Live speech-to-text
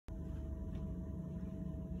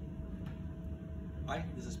Hi,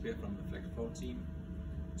 this is Pierre from the Flexofold team.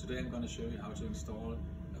 Today I'm going to show you how to install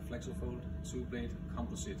a Flexofold 2-blade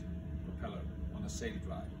composite propeller on a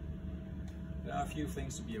Saildrive. There are a few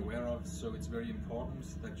things to be aware of, so it's very important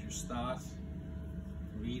that you start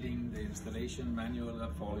reading the installation manual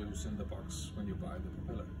that follows in the box when you buy the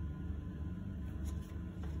propeller.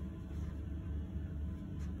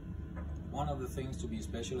 One of the things to be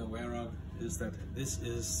especially aware of is that this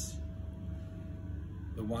is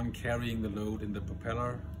the one carrying the load in the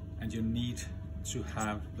propeller, and you need to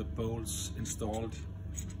have the bolts installed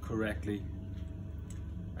correctly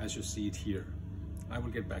as you see it here. I will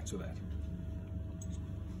get back to that.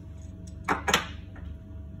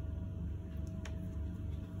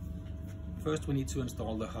 First we need to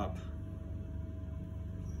install the hub.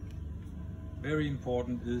 Very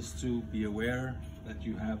important is to be aware that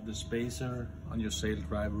you have the spacer on your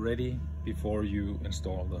Saildrive ready before you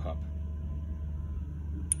install the hub.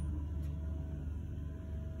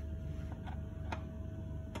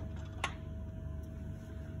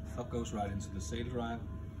 Hub goes right into the Saildrive.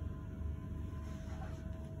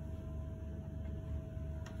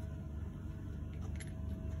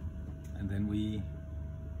 And then we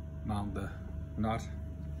mount the nut.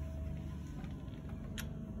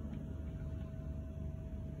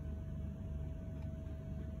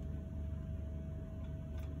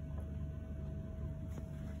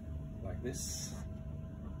 Like this.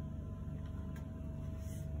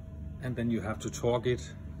 And then you have to torque it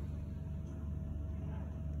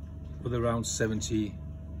with around 70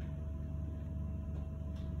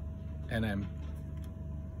 Nm.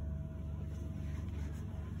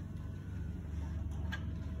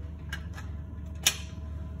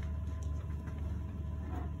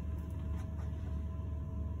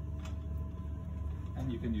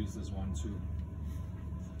 And you can use this one too.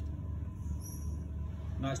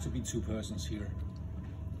 Nice to be two persons here.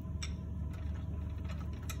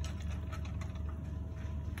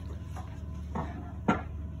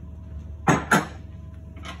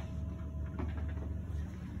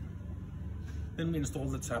 Then we install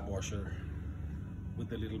the tap washer with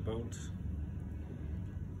the little bolt.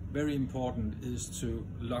 Very important is to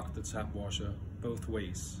lock the tap washer both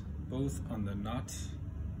ways, both on the nut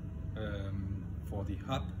for the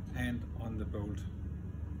hub and on the bolt.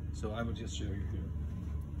 So I will just show you here.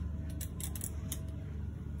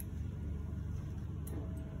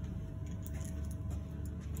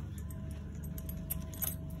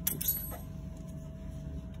 Oops.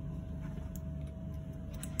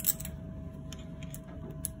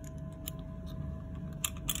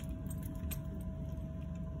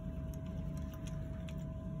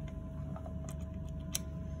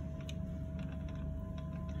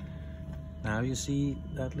 Now you see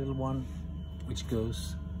that little one which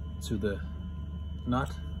goes to the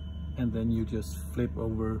nut, and then you just flip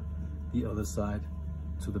over the other side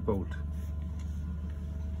to the bolt.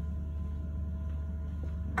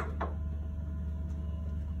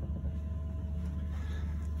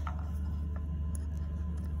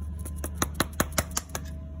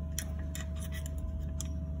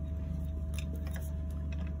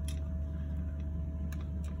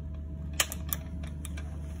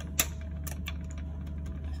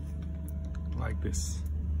 Like this.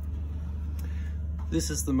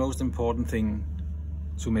 This is the most important thing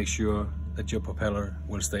to make sure that your propeller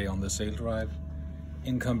will stay on the Saildrive,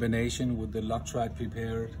 in combination with the Loctite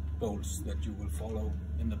prepared bolts that you will follow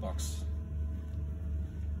in the box.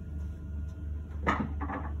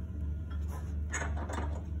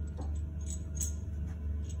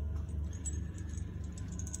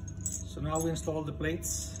 So now we install the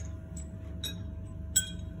blades.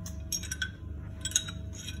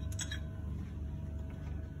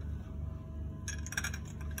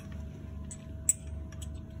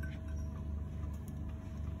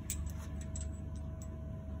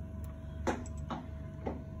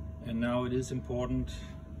 And now it is important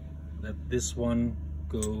that this one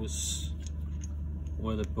goes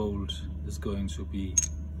where the bolt is going to be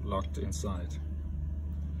locked inside.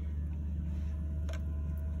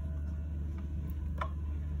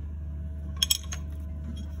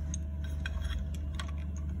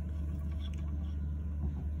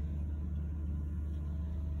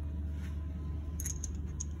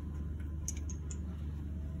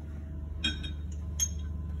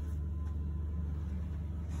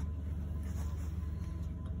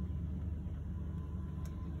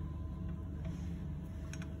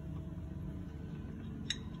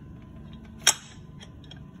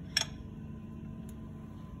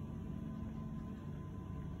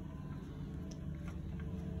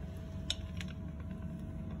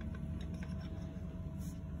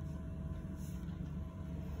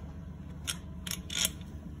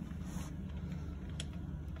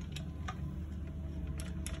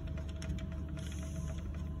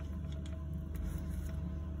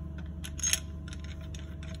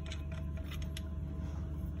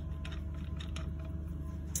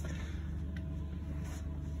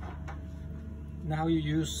 Now you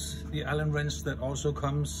use the Allen wrench that also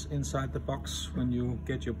comes inside the box when you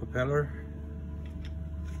get your propeller.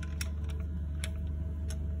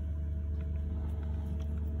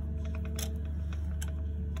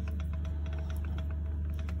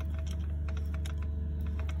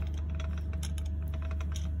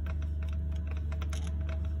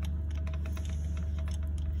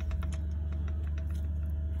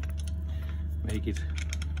 Make it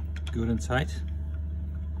good and tight.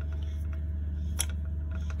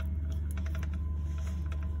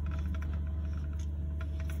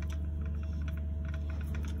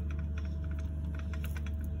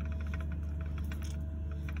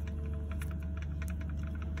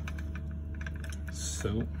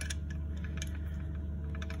 So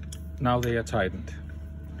now they are tightened.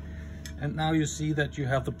 And now you see that you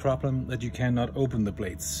have the problem that you cannot open the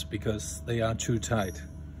blades because they are too tight.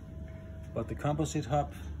 But the composite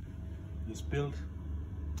hub is built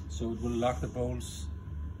so it will lock the bolts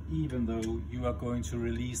even though you are going to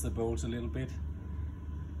release the bolts a little bit.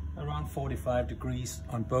 Around 45 degrees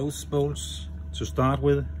on both bolts to start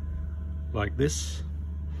with, like this.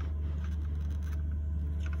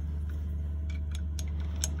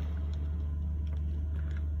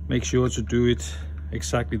 Make sure to do it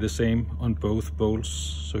exactly the same on both bolts,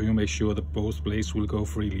 so you make sure that both blades will go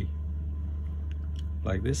freely.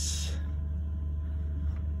 Like this.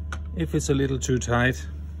 If it's a little too tight,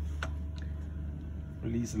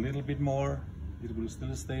 release a little bit more, it will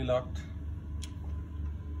still stay locked.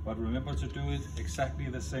 But remember to do it exactly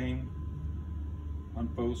the same on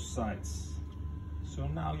both sides. So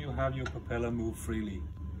now you have your propeller move freely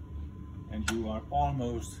and you are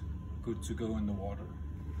almost good to go in the water.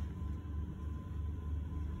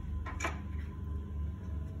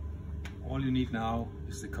 All you need now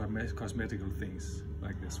is the cosmetical things,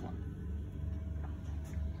 like this one.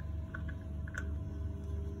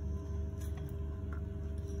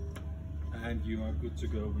 And you are good to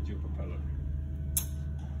go with your propeller.